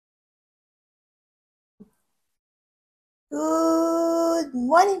Good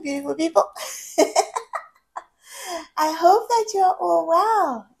morning, beautiful people. I hope that you're all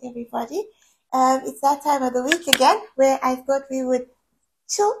well, everybody. It's that time of the week again where I thought we would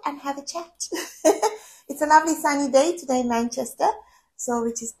chill and have a chat. It's a lovely sunny day today in Manchester, so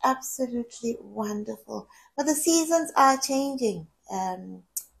which is absolutely wonderful. But the seasons are changing.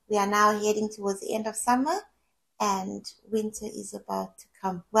 We are now heading towards the end of summer, and winter is about to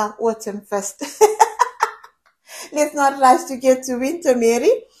come. Well, autumn first. Let's not rush to get to winter,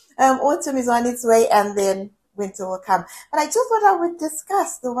 Mary. Autumn is on its way and then winter will come. But I just thought I would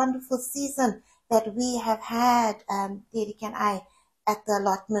discuss the wonderful season that we have had, Derek and I, at the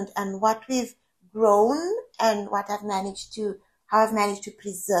allotment and what we've grown and how I've managed to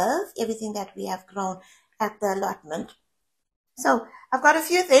preserve everything that we have grown at the allotment. So I've got a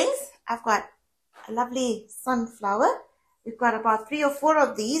few things. I've got a lovely sunflower. We've got about 3 or 4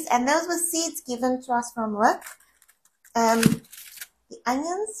 of these, and those were seeds given to us from work. The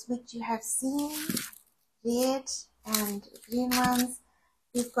onions, which you have seen, red and green ones.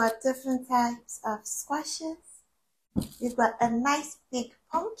 We've got different types of squashes. We've got a nice big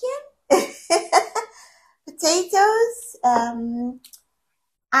pumpkin. Potatoes. I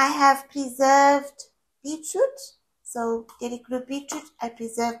have preserved beetroot. So Derek grew beetroot. I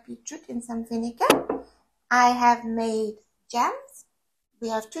preserved beetroot in some vinegar. I have made jams. We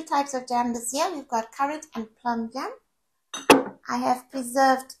have 2 types of jam this year. We've got currant and plum jam. I have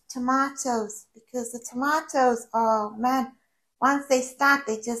preserved tomatoes because the tomatoes, oh man, once they start,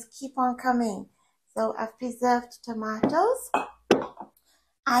 they just keep on coming. So I've preserved tomatoes.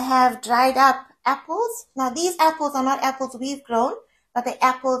 I have dried up apples. Now these apples are not apples we've grown, but the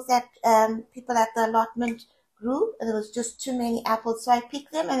apples that people at the allotment grew. There was just too many apples, so I pick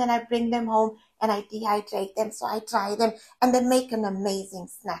them and then I bring them home and I dehydrate them. So I dry them and they make an amazing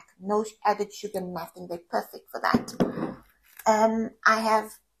snack. No added sugar, nothing. They're perfect for that. I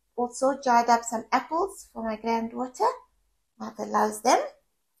have also dried up some apples for my granddaughter. Mother loves them.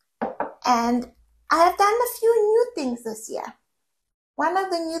 And I have done a few new things this year. One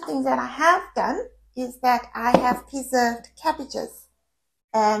of the new things that I have done is that I have preserved cabbages.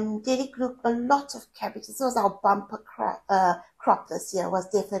 Derek grew a lot of cabbages. This was our bumper crop this year, was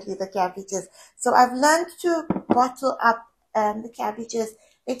definitely the cabbages. So I've learned to bottle up the cabbages.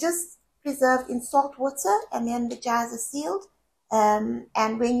 They're just preserved in salt water, and then the jars are sealed.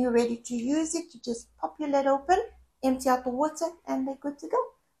 And when you're ready to use it, you just pop your lid open, empty out the water, and they're good to go.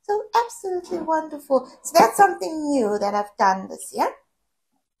 So absolutely wonderful. So that's something new that I've done this year.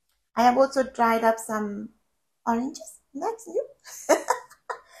 I have also dried up some oranges. That's new.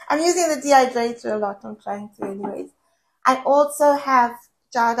 I'm using the dehydrator a lot. I'm trying to anyways. I also have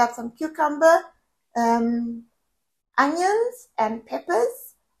dried up some cucumber, onions, and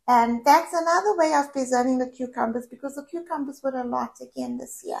peppers. And that's another way of preserving the cucumbers because the cucumbers were a lot again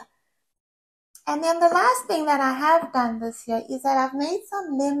this year. And then the last thing that I have done this year is that I've made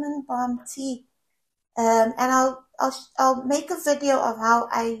some lemon balm tea. And I'll make a video of how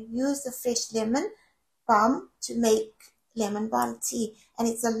I use the fresh lemon balm to make lemon balm tea. And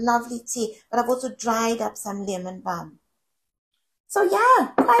it's a lovely tea. But I've also dried up some lemon balm. So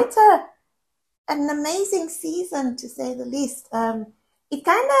yeah, quite an amazing season to say the least. It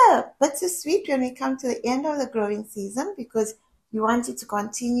kind of bittersweet when we come to the end of the growing season because you want it to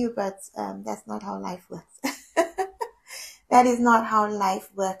continue, but that's not how life works. That is not how life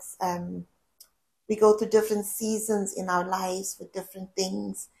works. We go through different seasons in our lives for different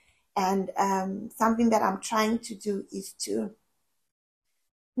things. And something that I'm trying to do is to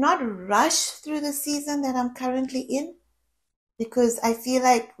not rush through the season that I'm currently in, because I feel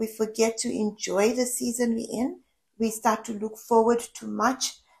like we forget to enjoy the season we're in. We start to look forward too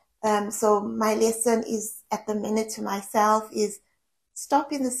much. So my lesson is at the minute to myself is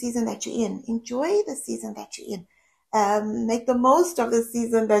stop in the season that you're in. Enjoy the season that you're in. Make the most of the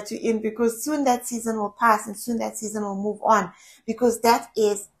season that you're in because soon that season will pass and soon that season will move on because that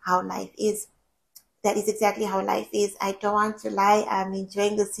is how life is. That is exactly how life is. I don't want to lie. I'm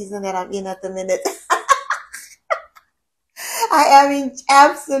enjoying the season that I'm in at the minute. I am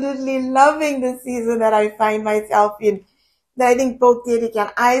absolutely loving the season that I find myself in. That I think both Derek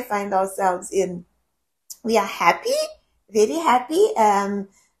and I find ourselves in. We are happy, very happy.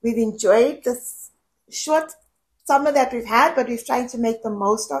 We've enjoyed this short summer that we've had, but we're trying to make the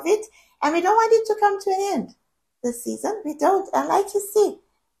most of it. And we don't want it to come to an end this season. We don't. And like you see,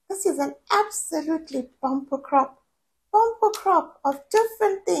 this is an absolutely bumper crop of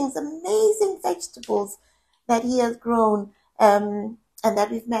different things, amazing vegetables that he has grown and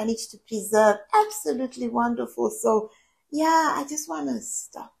that we've managed to preserve. Absolutely wonderful. So yeah, I just want to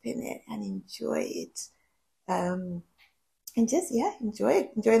stop in it and enjoy it. and just, yeah, enjoy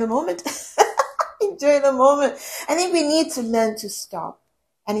it. Enjoy the moment. Enjoy the moment. I think we need to learn to stop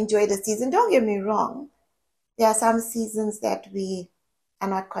and enjoy the season. Don't get me wrong. There are some seasons that we are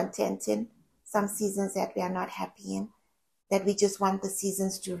not content in, some seasons that we are not happy in, that we just want the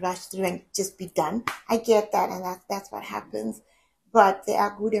seasons to rush through and just be done. I get that, and that's what happens. But there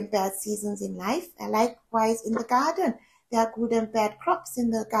are good and bad seasons in life, and likewise in the garden. There are good and bad crops in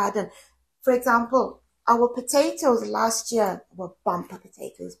the garden. For example, our potatoes last year were bumper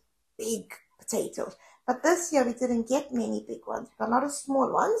potatoes, big potatoes. But this year we didn't get many big ones. We got a lot of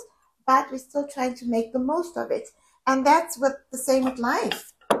small ones, but we're still trying to make the most of it. And that's what the same with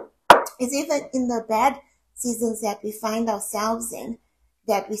life. It's even in the bad seasons that we find ourselves in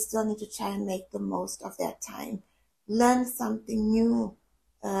that we still need to try and make the most of that time. Learn something new,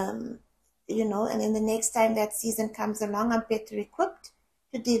 and then the next time that season comes along, I'm better equipped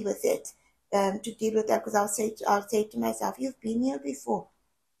to deal with it. To deal with that, because I'll say to myself, you've been here before.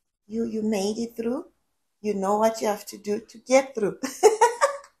 You made it through. You know what you have to do to get through.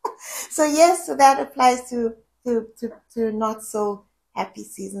 So yes, so that applies to not so happy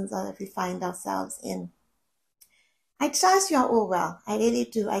seasons that we find ourselves in. I trust you are all well. I really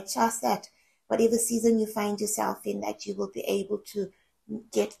do. I trust that whatever season you find yourself in, that you will be able to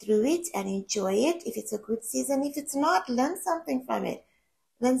get through it and enjoy it. If it's a good season, if it's not, learn something from it.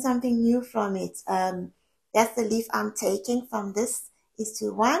 Learn something new from it. That's the leaf I'm taking from this, is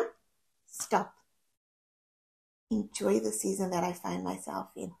to, one, stop. Enjoy the season that I find myself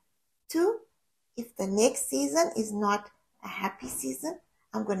in. Two, if the next season is not a happy season,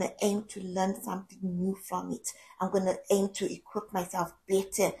 I'm going to aim to learn something new from it. I'm going to aim to equip myself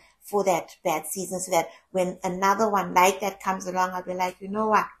better for that bad season, so that when another one like that comes along, I'll be like, you know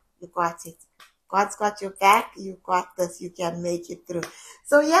what? You got it. God's got your back. You got this. You can make it through.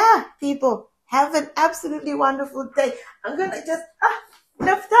 So yeah, people, have an absolutely wonderful day. I'm going to just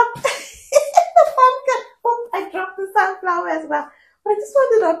lift up the pumpkin. Oh, I dropped the sunflower as well. But I just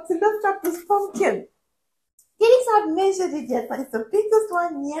wanted to lift up this pumpkin. Kitty's not measured it yet, but it's the biggest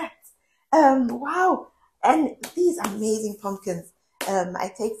one yet. Wow. And these amazing pumpkins.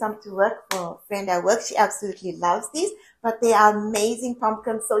 I take some to work for a friend at work. She absolutely loves these, but they are amazing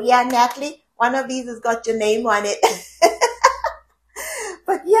pumpkins. So yeah, Natalie, one of these has got your name on it.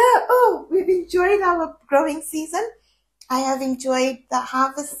 But yeah, we've enjoyed our growing season. I have enjoyed the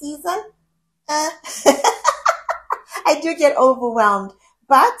harvest season. I do get overwhelmed,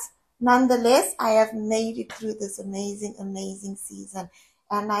 but nonetheless, I have made it through this amazing, amazing season.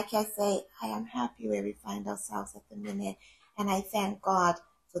 And like I say, I am happy where we find ourselves at the minute. And I thank God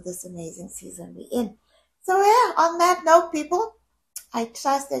for this amazing season we're in. So yeah, on that note, people, I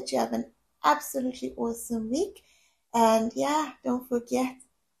trust that you have an absolutely awesome week. And yeah, don't forget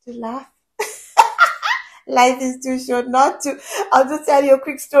to laugh. Life is too short not to. I'll just tell you a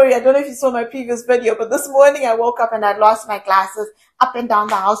quick story. I don't know if you saw my previous video, but this morning I woke up and I lost my glasses, up and down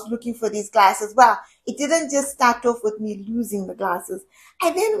the house looking for these glasses. Well, it didn't just start off with me losing the glasses.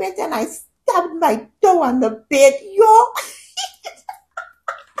 I then went and I stabbed my toe on the bed.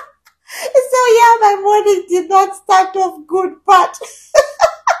 So yeah, my morning did not start off good, but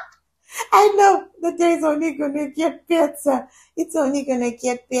I know the day is only going to get better. It's only going to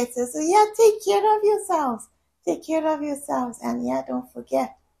get better. So yeah, take care of yourselves. Take care of yourselves. And yeah, don't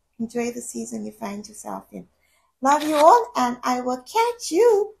forget, enjoy the season you find yourself in. Love you all, and I will catch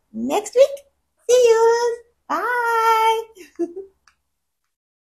you next week. See you. Bye.